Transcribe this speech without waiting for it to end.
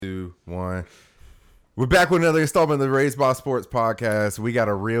2, 1. We're back with another installment of the Raised by Sports podcast. We got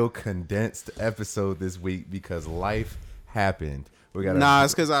a real condensed episode this week because life happened.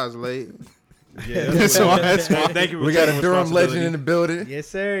 It's because I was late. Yeah, That's why. Thank you. We got a Durham legend in the building. Yes,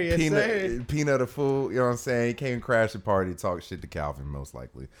 sir. Yes, sir. Peanut a fool, you know what I'm saying? He came crash the party, talk shit to Calvin, most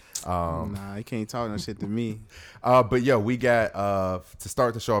likely. He can't talk no shit to me. But yo, we got to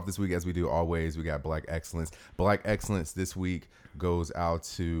start the show off this week, as we do always, we got Black Excellence. Black Excellence this week goes out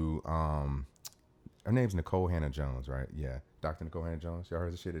to her name's Nicole Hannah Jones, right? Yeah, Dr. Nicole Hannah Jones. Y'all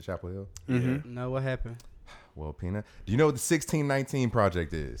heard the shit at Chapel Hill? Mm-hmm. No, what happened? Well, Peanut, do you know what the 1619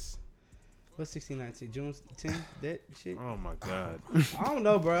 Project is? What's 1619? June 10th? That shit? Oh my God. I don't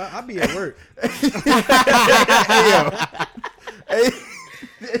know, bro. I be at work.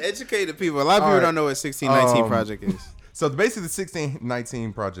 Educate the people. A lot of people don't know what 1619 Project is. So basically, the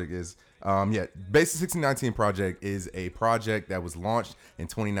 1619 Project is, basically 1619 Project is a project that was launched in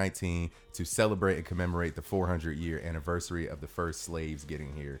 2019 to celebrate and commemorate the 400-year anniversary of the first slaves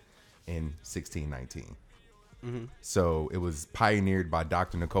getting here in 1619. Mm-hmm. So it was pioneered by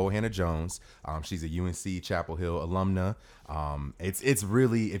Dr. Nicole Hannah Jones. She's a UNC Chapel Hill alumna. It's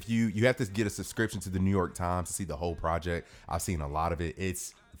really, if you have to get a subscription to the New York Times to see the whole project. I've seen a lot of it.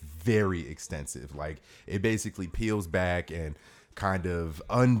 It's very extensive. Like, it basically peels back and kind of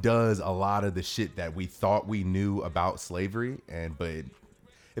undoes a lot of the shit that we thought we knew about slavery, but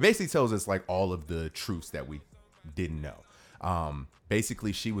it basically tells us like all of the truths that we didn't know.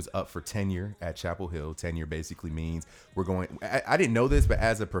 Basically, she was up for tenure at Chapel Hill. Tenure basically means I didn't know this, but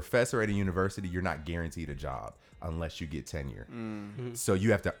as a professor at a university, you're not guaranteed a job unless you get tenure. Mm-hmm. So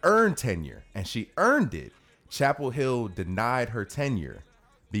you have to earn tenure, and she earned it. Chapel Hill denied her tenure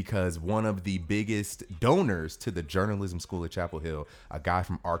because one of the biggest donors to the journalism school at Chapel Hill, a guy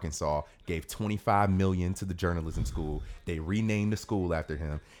from Arkansas, gave $25 million to the journalism school. They renamed the school after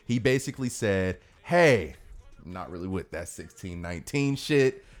him. He basically said, hey, I'm not really with that 1619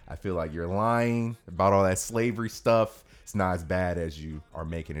 shit. I feel like you're lying about all that slavery stuff. It's not as bad as you are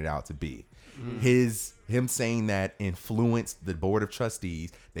making it out to be. Mm-hmm. Him saying that influenced the board of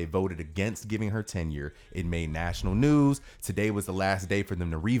trustees. They voted against giving her tenure. It made national news. Today was the last day for them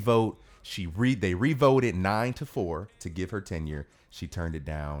to revote. They revoted 9-4 to give her tenure. She turned it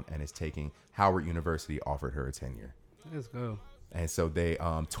down and is taking Howard University offered her a tenure. Let's go. And so they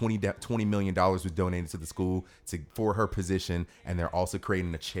 $20 million was donated to the school for her position, and they're also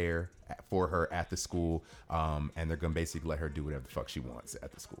creating a chair for her at the school, and they're gonna basically let her do whatever the fuck she wants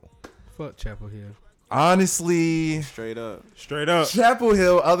at the school. Fuck Chapel Hill. Honestly, Straight up. Chapel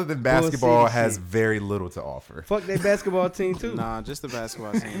Hill, other than basketball, has shit. very little to offer. Fuck their basketball team too. Nah, just the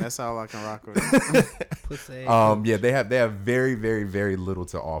basketball team. That's all I can rock with. Pussy. They have very, very, very little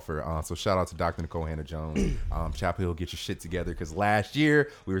to offer. So shout out to Dr. Nicole Hannah Jones. Chapel Hill, get your shit together, because last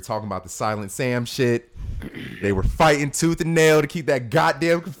year we were talking about the Silent Sam shit. They were fighting tooth and nail to keep that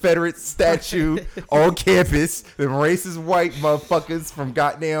goddamn Confederate statue on campus. Them racist white motherfuckers from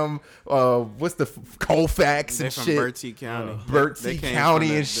goddamn what's the Colfax and from shit. Bertie County. Bertie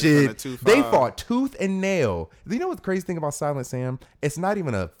County and shit. They fought tooth and nail. Do you know what the crazy thing about Silent Sam? It's not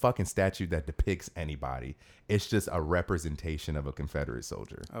even a fucking statue that depicts anybody. It's just a representation of a Confederate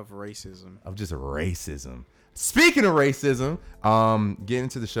soldier. Of racism. Of just racism. Speaking of racism, getting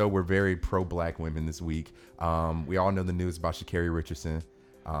into the show, we're very pro-black women this week. We all know the news about Sha'Carri Richardson.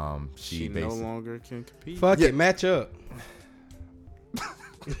 She no longer can compete. Fuck it, match up.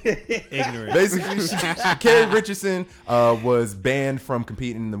 Ignorant. Basically, Sha'Carri Richardson was banned from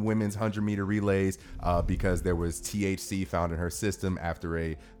competing in the women's 100-meter relays because there was THC found in her system after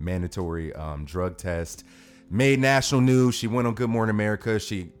a mandatory drug test. Made national news. She went on Good Morning America.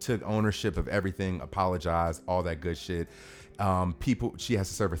 She took ownership of everything, apologized, all that good shit. She has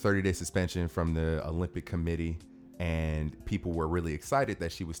to serve a 30-day suspension from the Olympic Committee, and people were really excited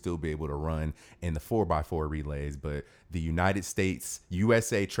that she would still be able to run in the 4x4 relays. But the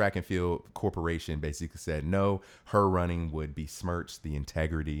USA Track and Field Corporation basically said no, her running would besmirch the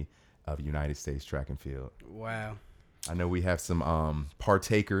integrity of United States Track and Field. Wow. I know we have some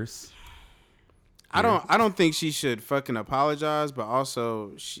partakers. I don't think she should fucking apologize, but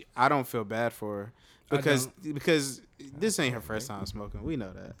also I don't feel bad for her because this ain't her first time smoking. We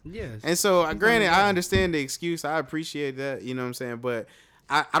know that. Yes. And so, granted, I understand the excuse. I appreciate that. You know what I'm saying? But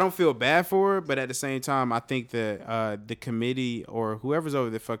I don't feel bad for her. But at the same time, I think that the committee or whoever's over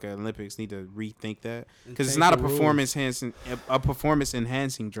the fucking Olympics need to rethink that, because it's not a performance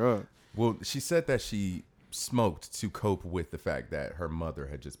enhancing drug. Well, she said that she smoked to cope with the fact that her mother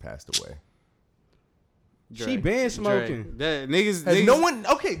had just passed away. She been smoking. That niggas, Has niggas, no one?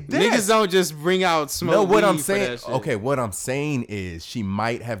 Okay, niggas don't just bring out smoke. No, what I'm weed for saying. that shit. Okay, what I'm saying is she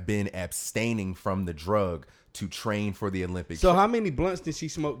might have been abstaining from the drug to train for the Olympics. So how many blunts did she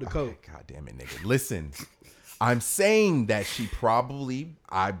smoke the coke? God damn it, nigga. Listen, I'm saying that she probably,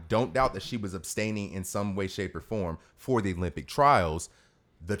 I don't doubt that she was abstaining in some way, shape, or form for the Olympic trials.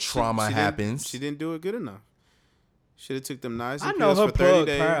 The trauma happens. She didn't do it good enough. Should have took them knives. I know pills her for 30 plug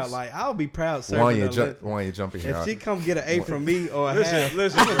days. proud. Like I'll be proud. Why Serving you jumping here? If she come get an A from me or a half,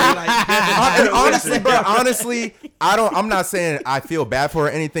 Listen, I'm gonna be like, And honestly, bro, I'm not saying I feel bad for her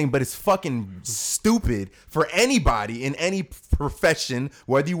or anything, but it's fucking stupid for anybody in any profession,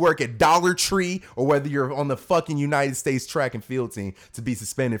 whether you work at Dollar Tree or whether you're on the fucking United States track and field team, to be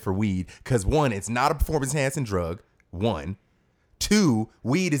suspended for weed. Because one, it's not a performance enhancing drug. One. Two,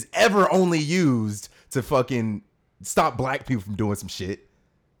 weed is ever only used to fucking stop black people from doing some shit.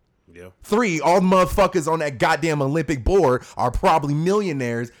 Yeah. Three, all the motherfuckers on that goddamn Olympic board are probably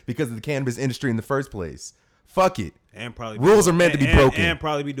millionaires because of the cannabis industry in the first place. Fuck it. And probably Rules are meant to be broken. and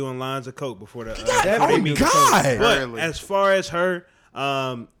probably be doing lines of coke before the. Oh my God. But Early. as far as her,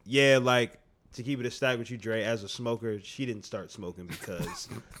 yeah, like to keep it a stack with you, Dre, as a smoker, she didn't start smoking because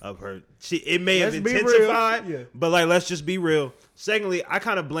of her. It may have Let's be real. intensified, Yeah. but like let's just be real. Secondly, I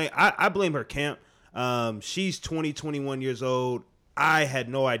kind of blame. I blame her camp. She's 21 years old. I had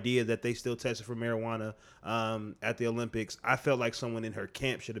no idea that they still tested for marijuana at the Olympics. I felt like someone in her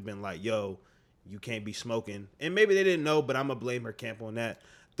camp should have been like, yo, you can't be smoking. And maybe they didn't know, but I'm going to blame her camp on that.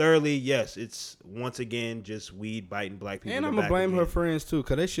 Thirdly, yes, it's once again just weed biting black people. and in I'm the gonna back blame her again. friends too,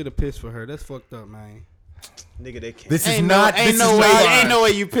 cause they should have pissed for her. That's fucked up, man. Nigga, they can't. This is Ain't not. no, ain't This no is way. not. Ain't no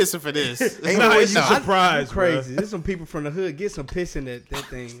way you pissing for this. Ain't Nah, no way it's you- a surprise, You crazy. There's some people from the hood. Get some piss in that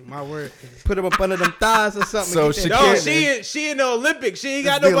thing. My word. Put them up under them thighs or something. So and get that No, Shakira- she in the Olympics. She ain't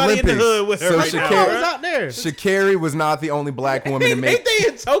got It's the nobody in the Olympics. hood with her So right Shakira- now. I was bruh. out there. Sha'Carri was not the only black woman to make. Ain't they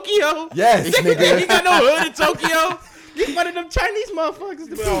in Tokyo? Yes, He nigga. got no hood in Tokyo. Get one of them Chinese motherfuckers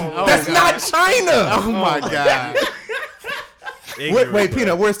to be. That's not China. Oh my God. Wait,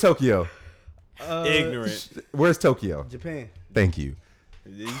 Peanut. Where's Tokyo? Ignorant. Where's Tokyo? Japan. Thank you.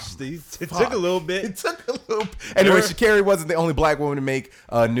 It took a little bit. It took a little. Anyway, Sha'Carri wasn't the only black woman to make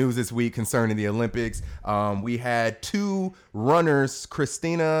news this week concerning the Olympics. We had two runners,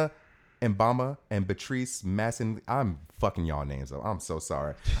 Christina Mbama and Patrice Masson. I'm fucking y'all names up. I'm so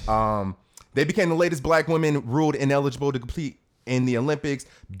sorry. They became the latest black women ruled ineligible to compete in the Olympics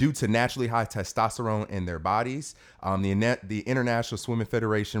due to naturally high testosterone in their bodies. The International Swimming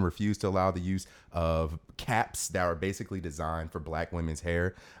Federation refused to allow the use of caps that are basically designed for black women's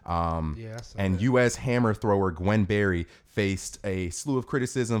hair. I saw And U.S. hammer thrower Gwen Berry faced a slew of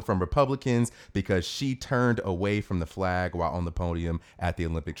criticism from Republicans because she turned away from the flag while on the podium at the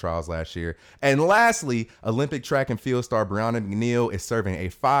Olympic trials last year. And lastly, Olympic track and field star Brianna McNeil is serving a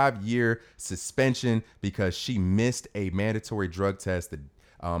 5-year suspension because she missed a mandatory drug test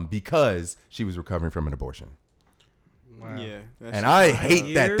because she was recovering from an abortion. Wow. Yeah. And I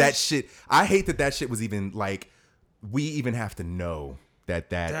hate that years? shit. I hate that shit was even like, we even have to know that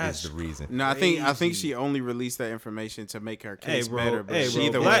That's is the reason. No, I think crazy. she only released that information to make her Hey, case bro. better. But Hey, bro.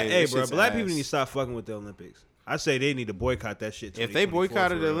 either Black, way, hey, this bro. shit's Black ass. people need to stop fucking with the Olympics. I say they need to boycott that shit. If they 2024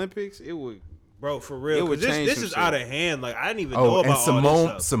 boycotted for the real. Olympics, it would. Bro, for It real. would 'cause change this some is shit. out of hand. Like I didn't even know Oh, about and all this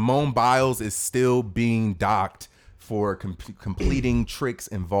stuff. Simone Biles is still being docked for completing tricks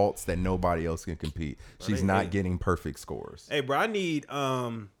and vaults that nobody else can compete. She's not getting perfect scores. Hey, bro, I need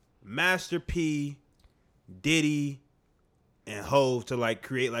Master P, Diddy, and Hove to like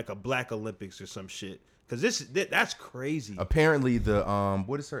create like a Black Olympics or some shit. Cause that's crazy. Apparently, the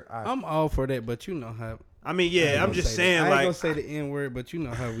what is her? I'm all for that, but you know how. I mean, I yeah, ain't I'm gonna just say saying, that. I ain't gonna like, say the N word, but you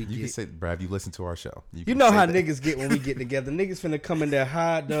know how we you can get. say, Brad, you listen to our show. You can know say how that. niggas get when we get together. Niggas finna come in there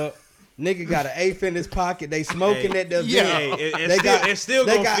hard up. Nigga got an eighth in his pocket. They smoking Hey, at the yeah, event. it's still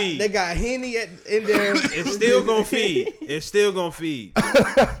they gonna got, feed. They got Henny in there. It's still gonna feed. It's still gonna feed.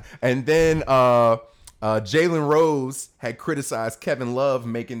 And then Jalen Rose had criticized Kevin Love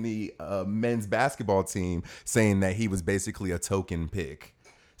making the men's basketball team, saying that he was basically a token pick.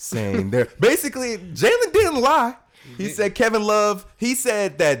 Saying they're basically Jalen didn't lie. He said Kevin Love. He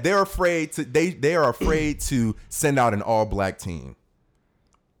said that they're afraid to they are afraid to send out an all black team.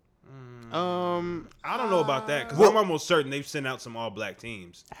 I don't know about that because I'm almost certain they've sent out some all black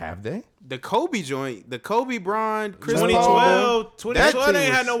teams. Have they? The Kobe joint, the Kobe Bron, Chris Paul. 2012 they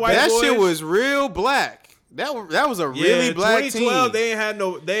ain't had no white that boys. shit was real black. That was a Yeah, really black 2012 team. they ain't had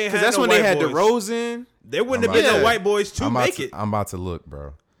no. They ain't had Because that's no when white they had boys. DeRozan. There wouldn't have I'm been about- no white boys to I'm make it. I'm about to look,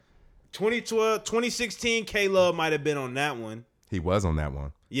 bro. 2012, 2016, K Love might have been on that one. He was on that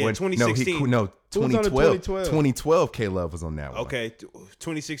one. Yeah, When- 2016. No, Who was on the 2012. 2012? 2012, K-Love was on that one. Okay,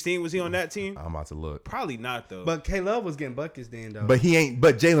 2016 was he on that team? I'm about to look. Probably not though. But K Love was getting buckets then though. But he ain't.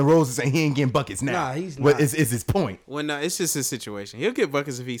 But Jalen Rose is saying he ain't getting buckets now. Nah, he's What not. is his point? Well, no, it's just his situation. He'll get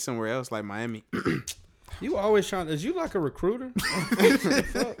buckets if he's somewhere else, like Miami. You always trying. Is you like a recruiter?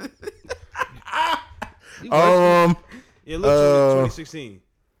 Um, yeah, look 2016.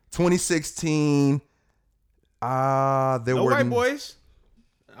 2016. There No were white boys.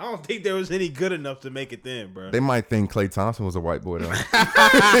 I don't think there was any good enough to make it then, bro. They might think Klay Thompson was a white boy though,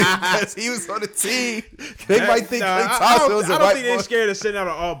 because he was on the team. They might think Klay Thompson was a I don't white think boy. they're scared of sending out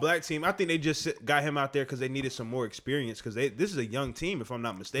an all-black team. I think they just got him out there because they needed some more experience. Because this is a young team, if I'm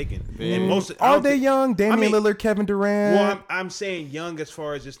not mistaken. And most I Are don't they think- young? Damian mean, Lillard, Kevin Durant. Well, I'm saying young as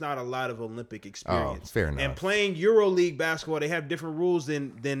far as it's not a lot of Olympic experience. fair enough. And playing EuroLeague basketball, they have different rules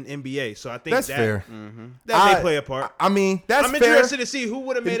than NBA. So I think That's fair. that may play a part. I mean, that's I'm fair. interested to see who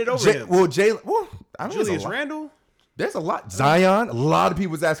would have made it over him. Well, Jalen. Well, I don't know. Julius Randle. There's a lot. Zion. A lot of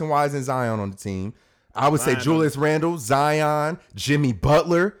people was asking why isn't Zion on the team. I would say Zion. Julius Randle, Zion, Jimmy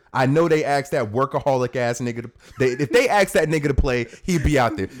Butler. I know they asked that workaholic ass nigga to. If they asked that nigga to play, he'd be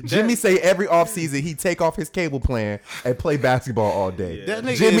out there. Jimmy say every offseason he'd take off his cable plan and play basketball all day. That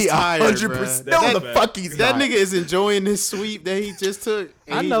nigga Jimmy is tired, 100%. bruh. No, That's the bad. fuck he's That not. nigga is enjoying this sweep that he just took.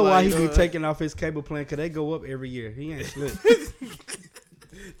 and I he's know why like, he be taking off his cable plan because they go up every year. He ain't slick.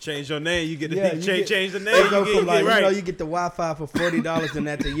 Change your name. You get Yeah, you get- change the name. They You go get, from like, right. you know, you get the Wi-Fi for $40, and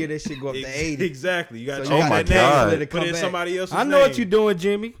after a year that shit go up to 80. Exactly. You got to So change you my that name. God. let it Put come in back. somebody else's I know name. what you doing,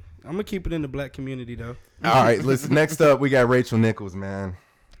 Jimmy. I'm gonna keep it in the black community though. All right, listen. Next up, we got Rachel Nichols, man.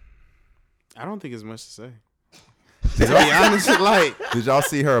 I don't think it's much to say. Did To be honest, like Did y'all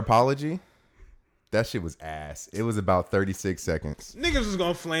see her apology? That shit was ass. It was about 36 seconds. Niggas was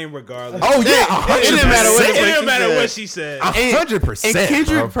gonna flame regardless. Oh yeah, it didn't matter what it the fuck didn't she matter said. what she said. 100%. And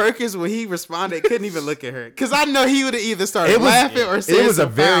Kendrick bro. Perkins, when he responded, couldn't even look at her because I know he would have either started It was laughing or said it was a some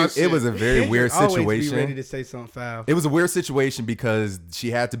foul very shit. it was a very weird Always be ready situation. to say something foul. It was a weird situation because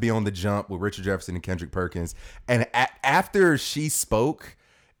she had to be on the jump with Richard Jefferson and Kendrick Perkins, and after she spoke,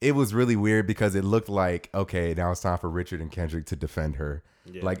 it was really weird because it looked like, okay, now it's time for Richard and Kendrick to defend her.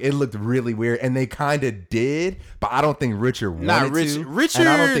 Yeah. Like it looked really weird, and they kind of did, but I don't think Richard wanted to. Richard- and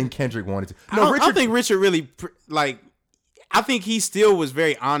I don't think Kendrick wanted to. I don't think Richard really like. I think he still was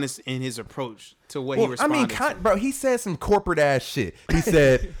very honest in his approach to what he Well, I responded. mean, to. bro, he said some corporate ass shit. He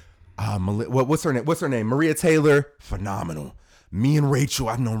said, what's her name? What's her name? Maria Taylor, phenomenal. Me and Rachel,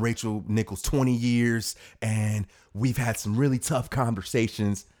 I've known Rachel Nichols 20 years, and we've had some really tough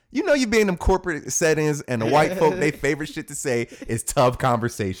conversations. You know, you be in them corporate settings, and the white folk, they favorite shit to say is tough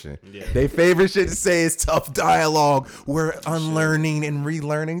conversation. Yeah. They favorite shit to say is tough dialogue. We're unlearning and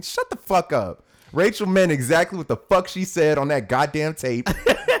relearning. Shut the fuck up. Rachel meant exactly what the fuck she said on that goddamn tape.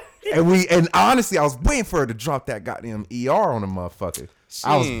 And honestly, I was waiting for her to drop that goddamn ER on the motherfucker.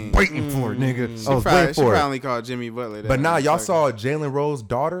 I was waiting for it, nigga. I was waiting She for it. finally called Jimmy Butler. That But nah, y'all motherfucker. saw Jalen Rose's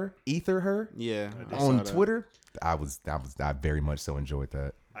daughter ether her Yeah, I on saw that. Twitter. I very much so enjoyed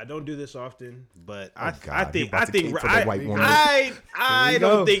that. I don't do this often, but God, I you think about to cape for the white woman. I Here we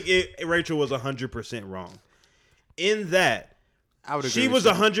don't go. think Rachel was 100% wrong. In that, I would agree. she with was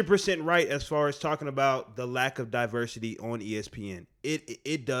you. 100% right as far as talking about the lack of diversity on ESPN.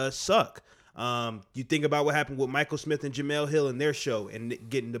 It does suck. You think about what happened with Michael Smith and Jamel Hill in their show and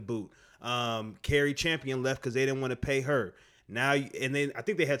getting the boot. Carrie Champion left because they didn't want to pay her. Now, and then I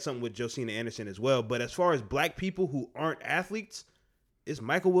think they had something with Josina Anderson as well. But as far as black people who aren't athletes, it's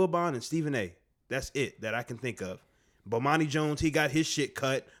Michael Wilbon and Stephen A. That's it that I can think of. Bomani Jones, he got his shit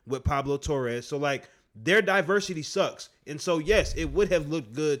cut with Pablo Torres. So, like, their diversity sucks. And so, yes, it would have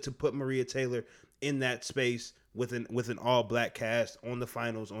looked good to put Maria Taylor in that space with an all-black cast on the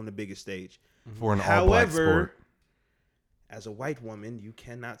finals on the biggest stage. For an all-black However, sport. as a white woman, you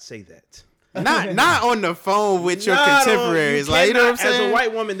cannot say that. not on the phone with your Not on- contemporaries. Like, you know what I'm cannot- saying? As a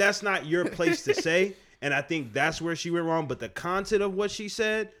white woman, that's not your place to say. And I think that's where she went wrong. But the content of what she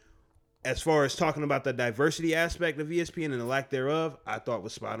said, as far as talking about the diversity aspect of ESPN and the lack thereof, I thought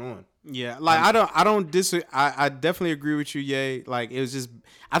was spot on. Yeah, like I don't disagree. I definitely agree with you, Ye. Like it was just,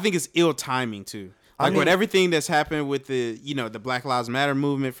 I think it's ill timing too. Like with everything that's happened with the, the Black Lives Matter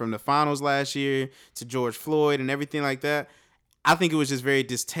movement from the finals last year to George Floyd and everything like that. I think it was just very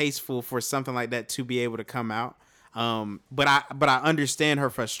distasteful for something like that to be able to come out. But I understand her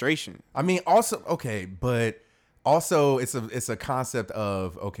frustration. I mean, also but also it's a concept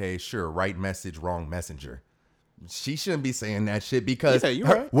of, okay, sure, right message, wrong messenger. she shouldn't be saying that shit because Yeah, you're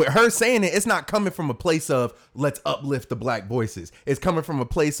her, right. with her saying it, it's not coming from a place of let's uplift the black voices. It's coming from a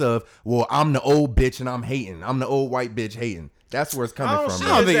place of, well, I'm the old bitch and I'm hating. I'm the old white bitch hating. That's where it's coming from. I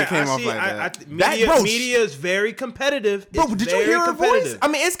don't think it that. came I off see- like I- that. Media, Bro, media is very competitive. Bro, It's did you very hear her voice? competitive. I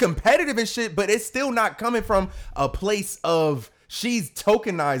mean, it's competitive and shit, but it's still not coming from a place of she's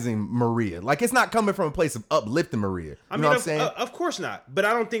tokenizing Maria. Like, it's not coming from a place of uplifting Maria. You know what I'm saying? Of course not. But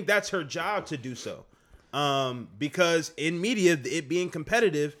I don't think that's her job to do so. Because in media, it being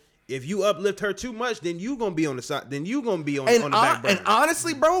competitive, if you uplift her too much, then you gonna be on the side. Then you gonna be on the back burner. And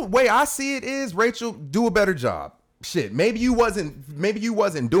honestly, bro, way I see it is, Rachel, do a better job. Shit, maybe you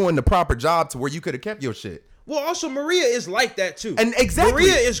wasn't doing the proper job to where you could have kept your shit. Well, also Maria is like that too. And exactly,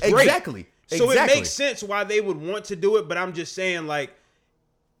 Maria is great. Exactly. So Exactly. it makes sense why they would want to do it. But I'm just saying, like,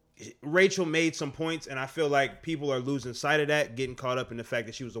 Rachel made some points, and I feel like people are losing sight of that, getting caught up in the fact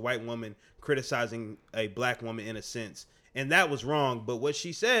that she was a white woman criticizing a black woman in a sense, and that was wrong. But what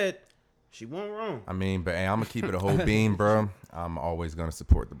she said, she wasn't wrong. I mean, but hey, I'm gonna keep it a whole beam, bro. I'm always gonna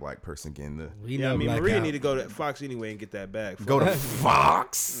support the black person getting the We Yeah, know I mean, Black Maria out. need to go to Fox anyway and get that bag. go to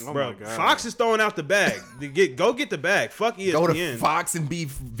Fox. Oh Bro, my God. Fox is throwing out the bag. Go get the bag. Fuck ESPN. Go to Fox and be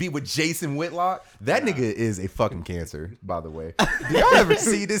with Jason Whitlock. That nigga is a fucking cancer, by the way. Do y'all ever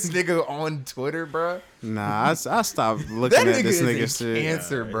see this nigga on Twitter, bro? Nah, I stopped looking That at nigga this is nigga a shit.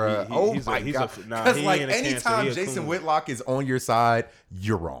 cancer, bro. he- Oh he's a- my he's a- god! nah, Because he like ain't a cancer, anytime he a Jason coon. Whitlock is on your side,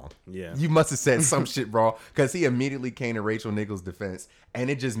 you're wrong. Yeah. you must have said some shit wrong because he immediately came to Rachel Nichols' defense, and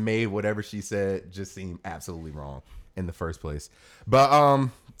it just made whatever she said just seem absolutely wrong in the first place. But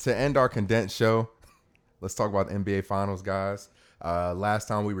to end our condensed show, let's talk about the NBA Finals, guys. Last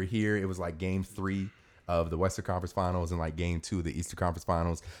time we were here, it was like Game 3 of the Western Conference Finals and like Game 2 of the Eastern Conference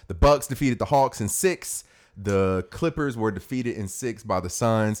Finals. The Bucks defeated the Hawks in 6. The Clippers were defeated in 6 by the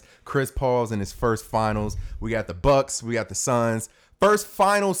Suns. Chris Paul's in his first finals. We got the Bucks. We got the Suns. First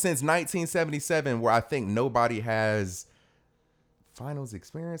finals since 1977 where I think nobody has finals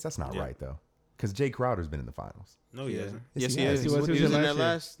experience. That's not right, though. Because Jay Crowder's been in the finals. No, he hasn't. Yes, he Yes, is. he He was. was He was in here there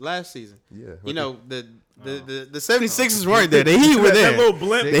last last season. Yeah. You know, the 76ers weren't there. The Heat were That there. little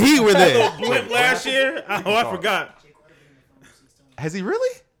blimp. The Heat were That there. little blimp last year. Oh, I forgot. Has he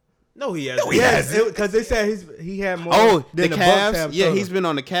really? No, he hasn't. Yes. Because they said he had more. Oh, the than the Bucks Cavs. have Yeah, total. he's been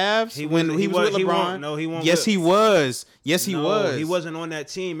on the Cavs He when was- he he was was- with he LeBron. won't- no, he won't Yes, with- he was. Yes, he No, was. He wasn't on that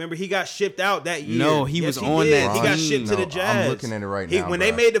team. Remember, he got shipped out that year. No, he was on did. that He got team. shipped to No, the I'm Jazz. looking at it right now, When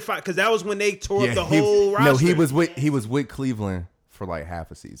they bro. made the fight, because that was when they tore up the he- whole roster. No, he was with Cleveland for like half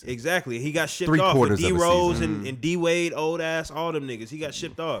a season. Exactly. He got shipped Three off with quarters of D a Rose season. and D Wade, old ass, all them niggas. He got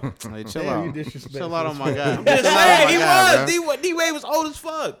shipped off. Hey, chill Damn, you out. disrespectful. Chill out on my guy. Just Chill out on saying, my he guy, was. bro. D Wade was old as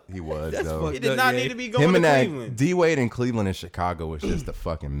fuck. He was, That's though. He fucked did up, not yeah. need to be going Him to and that Cleveland. D Wade in Cleveland and Chicago was just a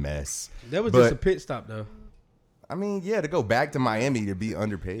fucking mess. That was But- just a pit stop, though. I mean, yeah, to go back to Miami to be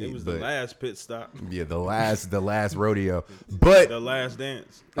underpaid. It was but the last pit stop. yeah, the last rodeo. But The last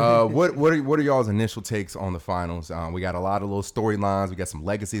dance. what are y'all's initial takes on the finals? We got a lot of little storylines. We got some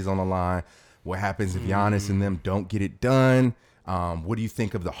legacies on the line. What happens if Giannis and them don't get it done? What do you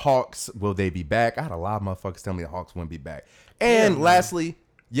think of the Hawks? Will they be back? I had a lot of motherfuckers tell me the Hawks wouldn't be back. And lastly,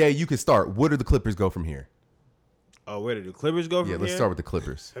 yeah, you can start. Where do the Clippers go from here? Oh, where did the Clippers go from Yeah, let's here? start with the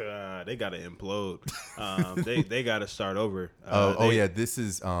Clippers. They gotta implode. They gotta start over. Yeah, this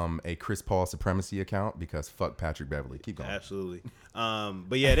is a Chris Paul supremacy account because fuck Patrick Beverly. Keep going. Absolutely.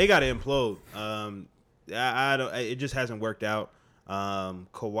 But yeah, they gotta implode. I don't. It just hasn't worked out.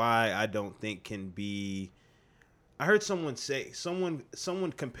 Kawhi, I don't think can be. I heard someone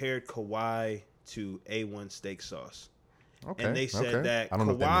compared Kawhi to A1 steak sauce. Okay, And they said okay. that I don't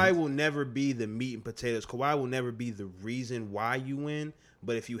know what that Kawhi means. will never be the meat and potatoes. Kawhi will never be the reason why you win.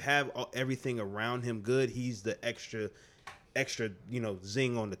 But if you have everything around him good, he's the extra,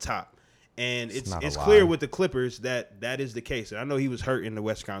 zing on the top. And it's not a clear lie. with the Clippers that is the case. And I know he was hurt in the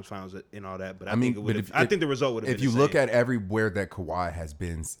West Conference Finals and all that, but I mean, think it but would. I think the result would have If been you the look same. at everywhere that Kawhi has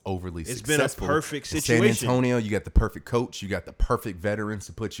been overly It's been a successful, perfect in situation. San Antonio, you got the perfect coach, you got the perfect veterans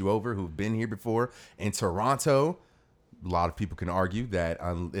to put you over who've been here before. In Toronto, a lot of people can argue that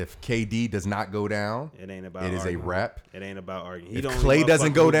if KD does not go down, It ain't about it is arguing. a wrap. It ain't about arguing. If the only Klay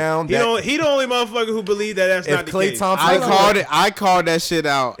doesn't motherfucker go who- down, he the only motherfucker who believe that's If not the Klay case. Thompson I doesn't called that shit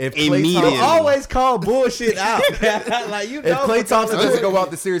out If Klay immediately. Thompson- Always call bullshit out. Like you know, If Klay for Thompson calling doesn't it. go out,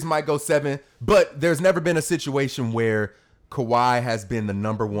 the series might go 7. But there's never been a situation where Kawhi has been the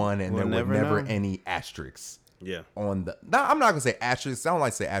number one and We'll there were never never know. any asterisks yeah. on the. No, I'm not gonna say asterisks. I don't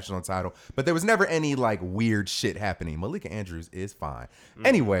like to say asterisks on the title, but there was never any like weird shit happening. Malika Andrews is fine.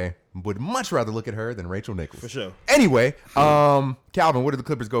 Anyway, would much rather look at her than Rachel Nichols For sure. Anyway, Calvin, where do the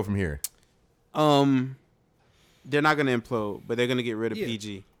Clippers go from here? they're not gonna implode, but they're gonna get rid of Yeah.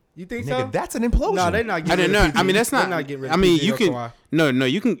 PG. You think Nigga, so? that's an implosion. No, they're not I getting don't rid know. of PG. I mean, that's They're not. getting rid I of mean, PG you or can. Kawhi. No,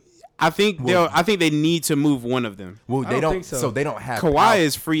 you can. I think Well- I think they need to move one of them. Well, I they don't don't. think so. So they don't have. Kawhi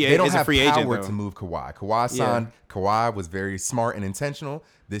is free. They don't is a have free power agent though. to move Kawhi. Kawhi signed. Kawhi was very smart and intentional.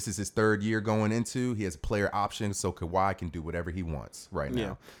 This is his third year going into. He has a player option, so Kawhi can do whatever he wants right now.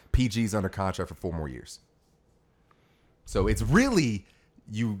 Yeah. PG's under contract for 4 more years. So it's really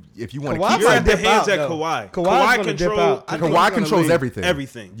you if you want to Kawhi keep You're might at the dip hands out, at though. Kawhi. Kawhi's Kawhi gonna dip control. out. I think he's Kawhi gonna controls leave. everything.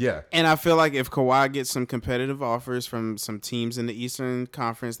 Everything. Yeah. And I feel like if Kawhi gets some competitive offers from some teams in the Eastern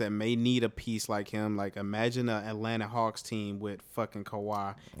Conference that may need a piece like him, like imagine an Atlanta Hawks team with fucking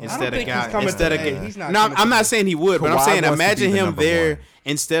Kawhi instead of think he's guy. coming Instead to of the A. He's not no, coming I'm to not the A. saying he would, but I'm Kawhi saying wants to imagine be the him number there one.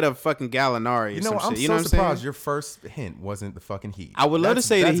 instead of fucking Gallinari. Or You know, some I'm shit. You so know what I'm surprised saying? your first hint wasn't the fucking Heat. I would love to That's-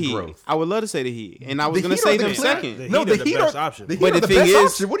 say the that's Heat. growth. I would love to say the Heat, and I was The gonna Heat say are the them best- second. The No, Heat the are the Heat best are option. The Heat But are the the thing best is,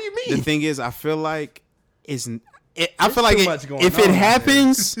 option. What do you mean? The thing is, I feel like I There's feel like too much going if on it out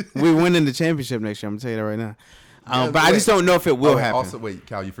happens, we're winning the championship next year. I'm gonna tell you that right now. Yeah, But I just wait. don't know if it will happen. Also, wait,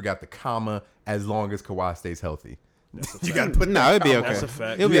 Cal, you forgot the comma. As long as Kawhi stays healthy, you fact. got to put. No, that it'll be comma. okay. That's a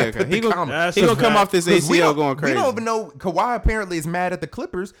fact. He'll be You gotta okay. put the He gonna, comma. That's he a gonna come fact. off this 'Cause ACL going crazy. We don't even know. Kawhi apparently is mad at the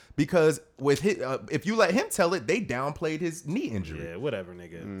Clippers because with his, if you let him tell it, they downplayed his knee injury. Yeah, whatever,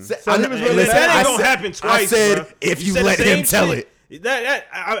 nigga. So he was really Listen, mad? that ain't I gonna said- happen twice. I said bro. if He you said let the him same tell shit.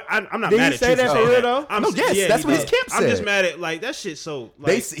 I'm not Did mad he at say you. that for for saying real, that. though? I'm No, yes, yeah, that's he what his did. camp I'm just said. mad at like that shit. So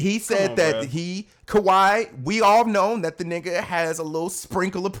They like, he said on, that bro. Kawhi, we all known that the nigga has a little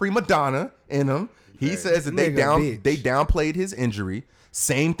sprinkle of prima donna in him. He says that Nigga, bitch. they downplayed his injury.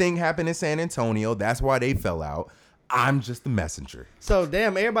 Same thing happened in San Antonio. That's why they fell out. I'm just the messenger. So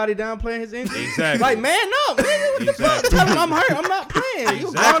damn, everybody downplaying his injury. Exactly. Like man up, nigga. What the fuck? Exactly. Tell him I'm hurt. I'm not playing. You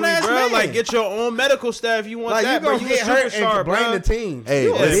a grown Exactly, ass bro. man. Like, get your own medical staff. You want like that, you bro? gonna You get a hurt superstar, and blame bro. the team. Hey,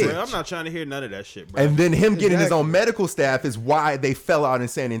 You a Yeah, listen. bitch. bro, I'm not trying to hear none of that shit, bro. And then him getting his Exactly. own medical staff is why they fell out in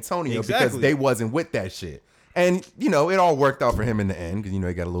San Antonio because Exactly. they wasn't with that shit. And you know, it all worked out for him in the end because you know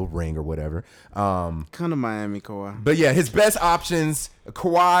he got a little ring or whatever. Come to Miami, Kawhi. But yeah, his best options.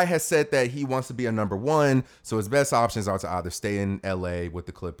 Kawhi has said that he wants to be a number one, so his best options are to either stay in LA with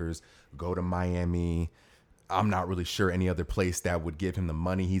the Clippers, go to Miami. I'm not really sure any other place that would give him the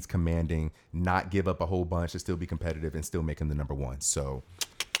money he's commanding, not give up a whole bunch, and still be competitive and still make him the number one. So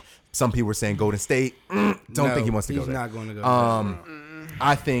some people were saying Golden State. Don't No, think he wants to go he's there. not going to go.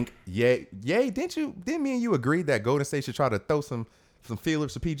 I think didn't me and you agree that Golden State should try to throw some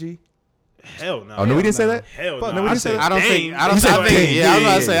feelers for PG? Hell no. Oh no, we didn't say that. Hell Fuck, no. no, we I didn't say said that. I don't Dame. think. I don't He said think. Dame. Yeah, I was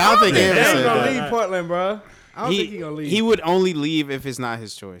about to say. I don't think Yeah, Aaron Dame said gonna that. leave Portland, bro. I don't think he gonna leave. He would only leave if it's not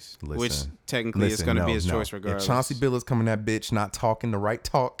his choice, which Listen, technically is going to be his choice regardless. If Chauncey Billups coming that bitch not talking the right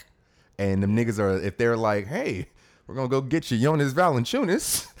talk, and them niggas are if they're like, hey, we're gonna go get you Jonas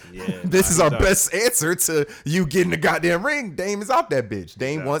Valanciunas. Yeah, This nah, is our he done. best answer to you getting the goddamn ring. Dame is out that bitch.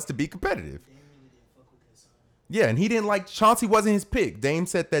 Dame wants to be competitive. Yeah, and he didn't like Chauncey wasn't his pick. Dame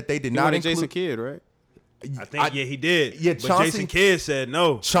said that they did He not wanted Jason include. Kidd, right? I think he did. Yeah, but Chauncey- Jason Kidd said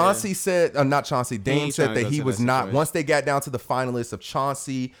no. Chauncey said, not Chauncey. Dame ain't said trying to that go he to was that not. situation. Once they got down to the finalists of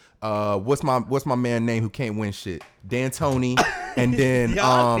Chauncey, what's my man name who can't win shit? D'Antoni, and then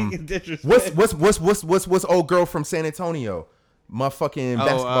Y'all think it's disrespectful. what's old girl from San Antonio, motherfucking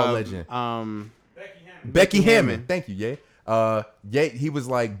basketball legend, Becky Hammond. Thank you, yeah. He was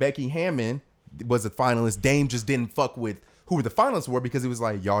like Becky Hammond was a finalist. Dame just didn't fuck with who the finalists were because he was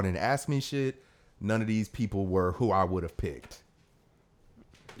like, y'all didn't ask me shit. None of these people were who I would have picked.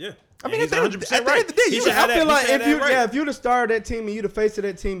 Yeah. I mean, he's at the end 100% of the right. day, He you should should- have I feel that- like he should if have you that right. if you the star of that team and you the face of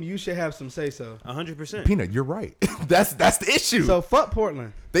that team, you should have some say so. 100%. Peanut, you're right. that's the issue. So fuck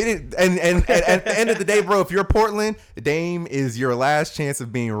Portland. They didn't, and at the end of the day, bro, if you're Portland, Dame is your last chance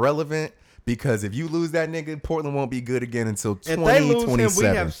of being relevant because if you lose that nigga, Portland won't be good again until If they lose him, we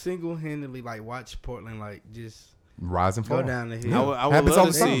 2027. have single handedly like watch Portland like just Rise and go fall. down the I hill. would, I would Happens all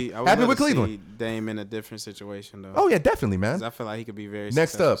love the to time. see. I would Happened love with to see Cleveland. Dame in a different situation though. Oh yeah, definitely, 'Cause man. I feel like he could be very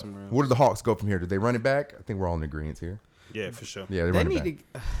Next successful up, somewhere else. where do the Hawks go from here? Do they run it back? I think we're all in agreement here. Yeah, for sure. Yeah, they They run it need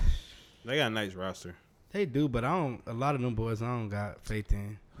back. to. They got a nice roster. They do, but I don't. A lot of them boys, I don't got faith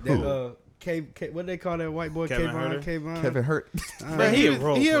in. Who? That what they call that white boy? Kevin Kayvon. Herter? Kayvon. Kevin Hurt. Man, he a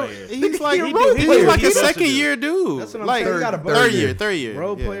role player. He's like He a he role he's player. like He a supposed to second do. year dude. That's what I'm like saying. You got a third year.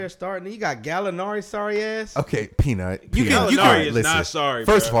 Role yeah. player starting. You got Gallinari, sorry ass. Okay, Peanut. You Peanut. can- Gallinari is Listen. not sorry.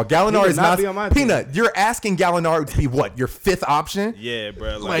 First of bro. all, Gallinari He is would not not be on my team. Peanut. You're asking Gallinari to be what? Your fifth option? Yeah,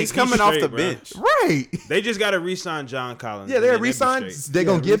 bro. Like, he's coming off the bench. Right. They just got to re-sign John Collins. Yeah, and they're then they'll be re-signed. straight. They're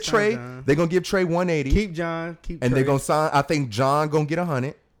gonna Yeah, give re-sign Trey. John. They're gonna give Trey 180, Keep John. Keep. and they're Trey. gonna sign. I think John gonna get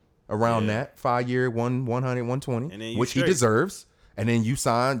 100 around Yeah. that 5 year 100 And then 120, you which he straight. deserves. and then you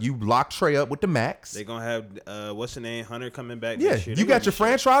lock Trey up with the max. They gonna have what's the name, Hunter coming back. Yeah, this year. you got your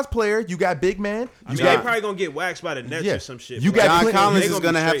franchise player. You got big man. I mean, they probably gonna get waxed by the Nets or some shit. You but got John Clinton- Collins they is gonna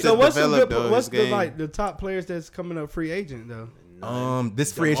gonna be have to straight. So what's the develop good, though. what's his game. the top players that's coming up free agent though?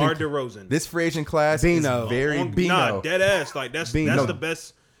 This free DeMar agent DeRozan. This free agent class Bino. is very Bino. Nah, dead ass. Like that's Bino. the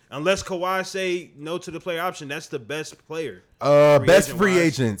best. Unless Kawhi say no to the player option, that's the best player. Best free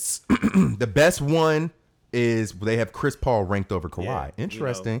agent-wise. agents. The best one is they have Chris Paul ranked over Kawhi. Yeah,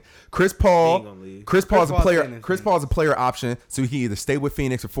 Interesting. Chris He ain't Paul. gonna leave. Chris Paul's a Paul's player. staying in Chris Phoenix. Paul's a player option, so he either stay with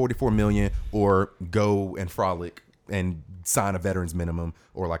Phoenix for $44 million or go and frolic and sign a veterans minimum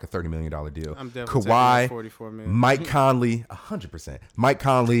or like a $30 million deal. I'm definitely taking Kawhi, that 44 million. Mike Conley, 100%. Mike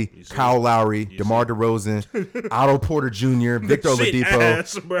Conley, Kyle Lowry, DeMar DeRozan, Otto Porter Jr., Victor Shit Oladipo,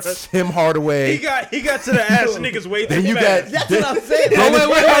 ass, bruh. Tim Hardaway. He got to the ass niggas way too Then you fast. got. That's what I'm saying. I'm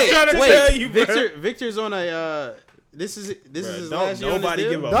trying to tell you, bro. Victor's on a. This is his Don't last year on nobody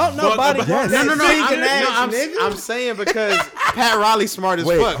his give deal. a Don't fuck nobody about want Yes. that No, stinking ass nigga. I'm saying because Pat Riley's smart as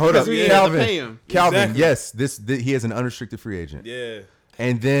Wait, fuck. hold because up, we ain't have to pay him. Calvin, Exactly. yes, he is an unrestricted free agent. Yeah.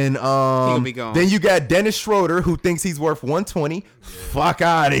 And then be gone. then you got Dennis Schroeder who thinks he's worth 120. Fuck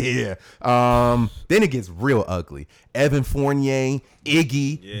out of here. Then it gets real ugly. Evan Fournier,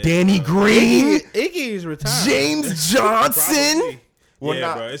 Iggy, Danny Green, Iggy's retired. James Johnson. Probably. Well, Yeah,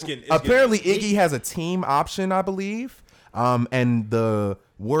 not- bro. It's getting apparently Iggy has a team option, I believe. And the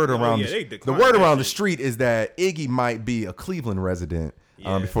word around yeah, the, they the declined word that around the shit. street is that Iggy might be a Cleveland resident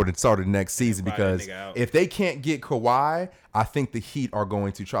Yeah. before the start of the next season, buy that because nigga out. if they can't get Kawhi, I think the Heat are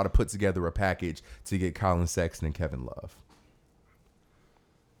going to try to put together a package to get Colin Sexton and Kevin Love.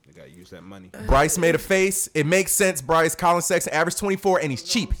 They gotta use that money. Bryce made a face. It makes sense, Bryce. Colin Sexton averaged 24 and he's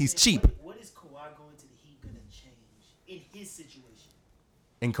cheap. He's cheap. What is Kawhi going to the Heat going to change in his situation?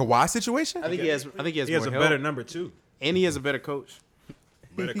 In Kawhi's situation? I think he has. He has more a help. better number two. and he has a better coach.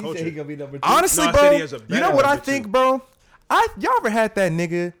 Better He said coach. he gonna be number 2. Honestly, No, I bro, said he has a you better know what I number think, two. bro? Y'all ever had that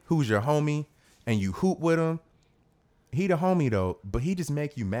nigga who's your homie and you hoop with him? He the homie though, but he just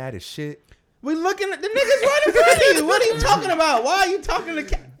make you mad as shit. We looking at the niggas right in front of you. What are you talking about? Why are you talking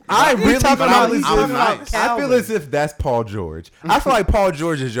to? I You really talking feel about- as you if- talking about I feel Calvin. as if that's Paul George. I feel like Paul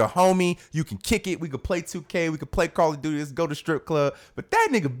George is your homie. You can kick it. We could play 2K. We could play Call of Duty. Let's go to strip club. But that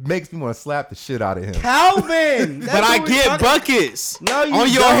nigga makes me want to slap the shit out of him. Calvin. That's But I what we get talking- buckets. No, you on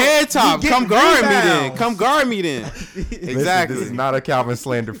your don't. head top. You get Come guard me then. rebounds. Come guard me then. Listen, Exactly. this is not a Calvin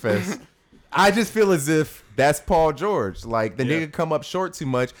slander fest. I just feel as if that's Paul George. Like the nigga come up short too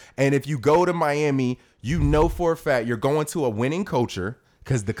much. And if you go to Miami, you know for a fact you're going to a winning culture,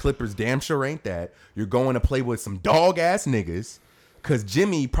 because the Clippers damn sure ain't that. You're going to play with some dog ass niggas, because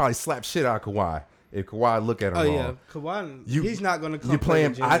Jimmy probably slapped shit out of Kawhi if Kawhi look at him Oh wrong. yeah, Kawhi. You- He's not gonna come. You're play playing.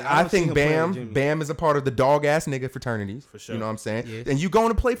 with Jimmy. I don't see think him playing with Jimmy. Bam is a part of the dog ass nigga fraternities. For sure. You know what I'm saying? Yes. And you going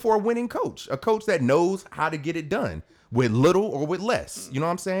to play for a winning coach, a coach that knows how to get it done with little or with less. You know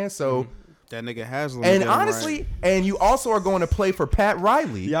what I'm saying? So, That nigga Haslam. and did him right. honestly, and you also are going to play for Pat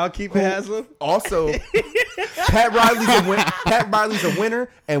Riley. Y'all keep Haslam. Also, Pat Riley's a winner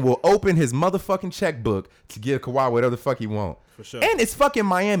and will open his motherfucking checkbook to give Kawhi whatever the fuck he want. For sure. And it's fucking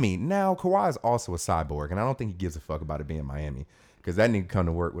Miami. Now, Kawhi is also a cyborg, and I don't think he gives a fuck about it being Miami, because that nigga come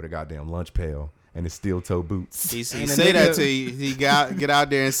to work with a goddamn lunch pail and his steel toe boots. He And a say that nigga- to you. He get out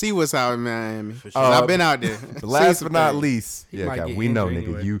there and see what's out in Miami. sure. I've been out there. But last Seen but some not things. least, He yeah, might Calvin, get we know, injured nigga,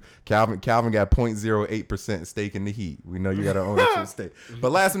 anyway. you Calvin got 0.08% stake in the Heat. We know you got to own that shit stake.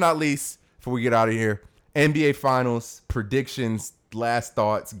 But last but not least, before we get out of here, NBA Finals predictions, last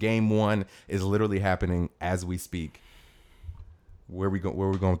thoughts. Game 1 is literally happening as we speak. Where we going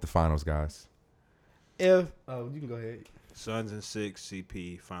with the finals, guys? You can go ahead. Suns and 6,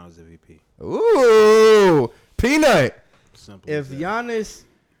 CP, Finals MVP. Ooh, Peanut. Simple. If as that. Giannis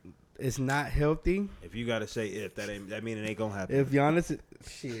is not healthy, If you gotta say if, that mean it ain't gonna happen. if Giannis,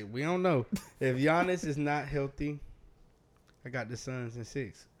 shit, we don't know. If Giannis is not healthy, I got the Suns in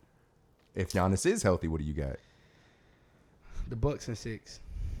 6, If Giannis is healthy, what do you got? the Bucks in 6.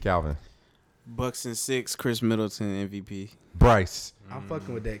 Calvin. Bucks and 6. Chris Middleton MVP. Bryce. I'm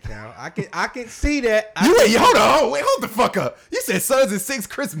fucking with that, Cal. I can see that. Hold the fuck up. You said Suns and 6,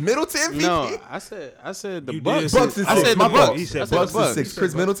 Chris Middleton MVP? No, I said the You Bucks. did. Bucks and I 6. said My the Bucks. Bucks. He said I said Bucks the and Bucks. 6.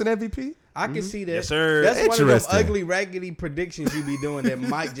 Chris Middleton MVP? I can see that. Yes, sir. That's one of them Interesting. ugly, raggedy predictions you be doing that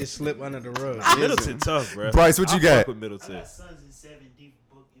might just slip under the rug. Middleton tough, bro. Bryce, what you I got? fuck with I Middleton. got Suns in 7, deep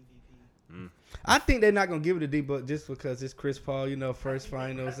book MVP. I think they're not gonna give it to D-Book just because it's Chris Paul, first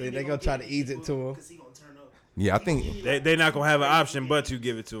finals, and they're gonna try to ease it to him. Because he going to turn up. Yeah, I think They're not gonna have an option but to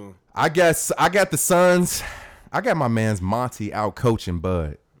give it to him. I guess I got the Suns. I got my man's Monty out coaching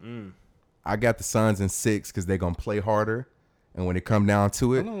Bud. I got the Suns in 6 because they're gonna play harder And when it come down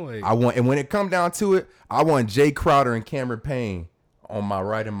to it, Hold on, wait. when it come down to it, I want Jay Crowder and Cameron Payne on my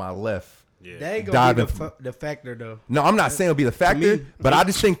right and my left. That ain't gonna be Diving. the factor though. No, I'm not saying it'll be the factor, me- but I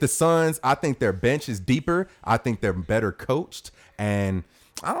just think the Suns, I think their bench is deeper. I think they're better coached. And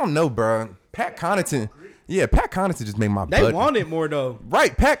I don't know, bro. Pat Connaughton just made my They butt. want it more though.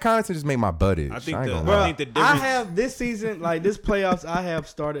 Right, Pat Connaughton just made my butt itch. I think ain't the- gonna Bro, lie. I think the I difference- have this season, like this playoffs, I have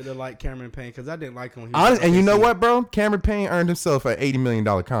started to like Cameron Payne because I didn't like him. When he was Honest, on and you know OKC. what, bro? Cameron Payne earned himself an $80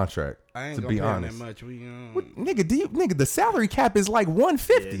 million contract. I ain't To gonna be pay him honest, that much. nigga, the salary cap is like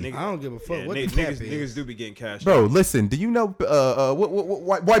 150. Yeah, nigga- I don't give a fuck Yeah, what niggas, the cap niggas, is. niggas do be getting cash. Bro, listen. Do you know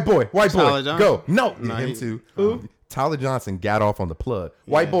white boy? Tyler Johnson? Go. No, Nah, him he- too. Who? Tyler Johnson got off on the plug.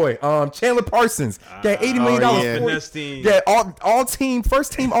 White boy. Chandler Parsons got $80 million. Oh, yeah. Finesse team. Yeah, all team,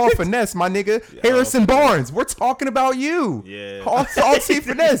 first team all finesse, my nigga. Harrison Barnes, we're talking about you. Yeah. All team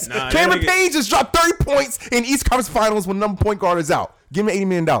finesse. Nah, Cameron that nigga- Payne just dropped 30 points in East Conference Finals when number point guard is out. Give me $80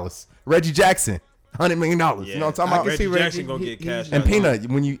 million. Reggie Jackson, $100 million. You know what I'm talking about? Reggie see Reggie. Jackson gonna get cash. And out. Peanut,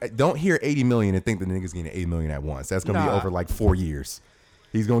 when you don't hear 80 million and think the nigga's getting 80 million at once, that's gonna be Nah. over like 4 years.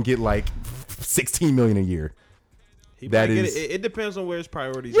 He's gonna get like 16 million a year. He that might get is- it depends on where his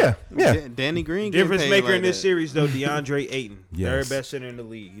priorities. Yeah, are. yeah. Danny Green. getting Difference paid maker like in this that. series though, DeAndre Ayton, Yes. third best center in the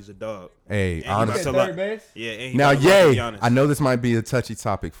league. He's a dog. Hey, And he honestly, about to Third base? Yeah, and he now, about to lock yay! Giannis. I know this might be a touchy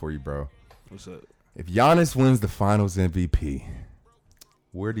topic for you, bro. What's up? If Giannis wins the Finals MVP,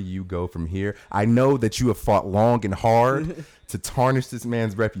 where do you go from here? I know that you have fought long and hard to tarnish this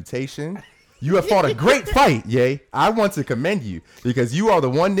man's reputation. You have fought a great fight, yay. I want to commend you because you are the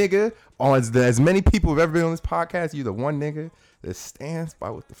one nigga as many people have ever been on this podcast. You're the one nigga that stands by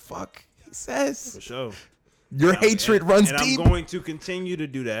what the fuck he says. For sure. Your hatred runs and deep. I'm going to continue to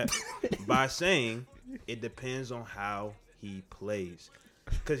do that by saying it depends on how he plays.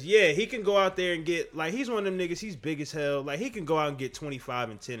 Cause yeah, he can go out there and get like he's one of them niggas. He's big as hell. Like he can go out and get 25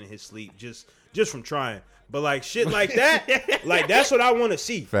 and 10 in his sleep just from trying. But like shit like that, like that's what I want to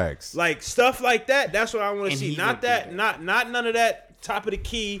see. Facts. Like stuff like that. That's what I want to And see. he Not gonna that. do Not none of that. Top of the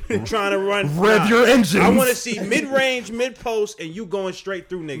key, trying to run. Rev your engines. I want to see mid range, mid post, and you going straight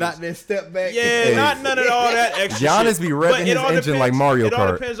through niggas. Not that step back. Yeah, Hey. not none of all that extra Giannis shit. be revving But it his all engine like Mario It all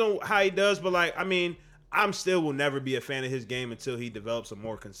Kart. depends on how he does, but like, I mean, I'm still will never be a fan of his game until he develops a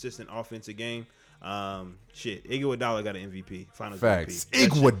more consistent offensive game. Shit, Iguodala got an MVP, Finals Facts. MVP.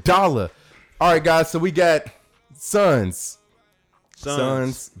 Iguodala. All right, guys. So we got Suns,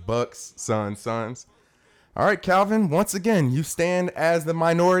 Bucks, Suns. All right, Calvin. Once again, you stand as the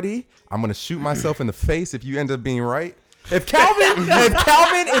minority. I'm gonna shoot myself in the face if you end up being right. If Calvin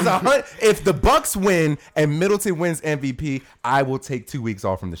is if the Bucks win and Middleton wins MVP, I will take 2 weeks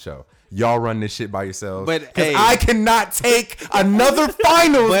off from the show. Y'all run this shit by yourselves. But, because hey. I cannot take another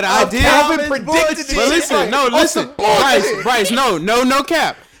finals. But I of did. Calvin But predicted this listen, shit. no, On listen, some bullshit. Bryce, no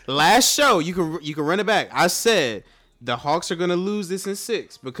cap. Last show, you can run it back. I said the Hawks are gonna lose this in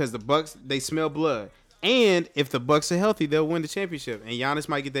 6 because the Bucks they smell blood, and if the Bucks are healthy, they'll win the championship, and Giannis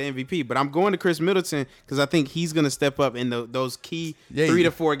might get the MVP. But I'm going to Chris Middleton because I think he's gonna step up in those key 3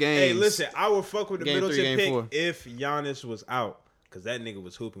 to 4 games. Hey, listen, I would fuck with the Game 3, Middleton game pick 4. if Giannis was out. Cause that nigga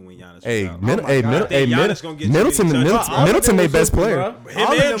was hooping when Giannis Hey, was out. Middleton, gonna get Middleton, too many touches. All of Middleton, them they was best hooping, player. bro. Him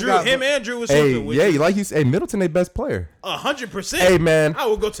All of them got- and Andrew was Hey, hooping. yeah, like you say, Middleton, they best player. 100%. Hey, man. I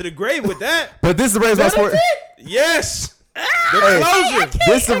will go to the grave with that. But this is the Raise My Sports. Yes. The Hey, closure.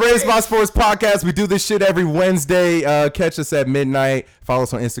 this is the Raise My Sports podcast. We do this shit every Wednesday. Catch us at midnight. Follow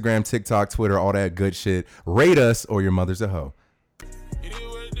us on Instagram, TikTok, Twitter, all that good shit. Rate us or your mother's a hoe.